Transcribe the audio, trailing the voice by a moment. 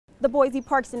The Boise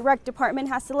Parks and Rec Department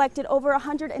has selected over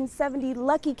 170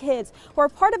 lucky kids who are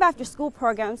part of after-school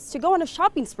programs to go on a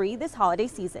shopping spree this holiday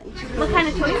season. What kind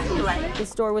of toys do you like? The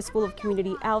store was full of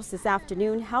community elves this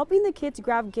afternoon, helping the kids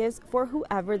grab gifts for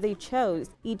whoever they chose.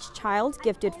 Each child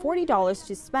gifted $40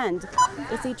 to spend.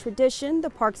 It's a tradition the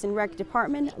Parks and Rec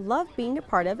Department love being a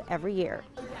part of every year.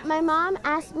 My mom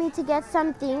asked me to get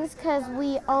some things because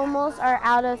we almost are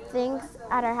out of things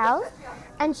at our house.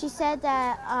 And she said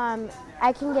that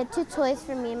I can get 2 toys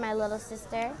for me and my little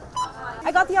sister.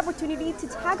 I got the opportunity to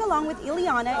tag along with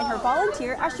Ileana and her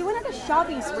volunteer as she went on a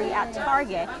shopping spree at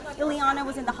Target. Ileana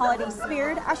was in the holiday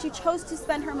spirit as she chose to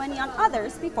spend her money on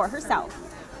others before herself.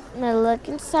 I'm gonna look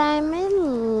inside my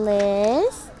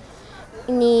list.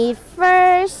 Need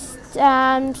first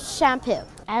shampoo.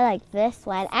 I like this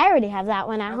one. I already have that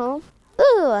one at home.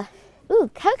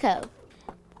 Ooh, cocoa.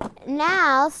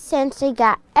 Now, since we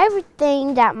got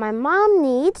everything that my mom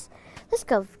needs, let's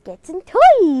go get some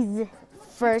toys.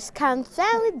 First comes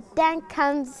family, then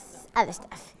comes other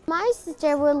stuff. My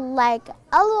sister would like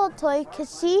a little toy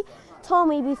because she told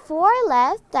me before I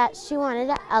left that she wanted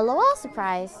a LOL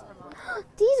surprise.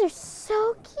 These are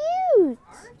so cute.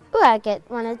 Ooh, I'll get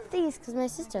one of these because my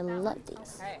sister loved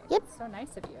these. Okay. Yep. So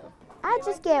nice of you. I'll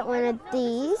just get one of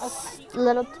these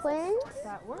little twins.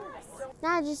 That works.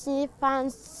 Now I just need to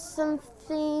find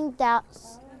something that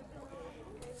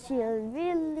she'll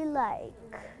really like.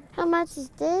 How much is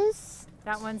this?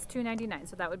 That one's $2.99,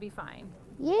 so that would be fine.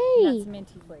 Yay! That's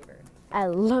minty flavored. I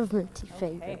love minty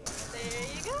Okay. flavor. There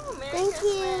you go. Thank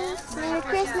you. Merry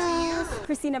Christmas.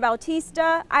 Christina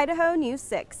Bautista, Idaho News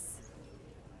 6.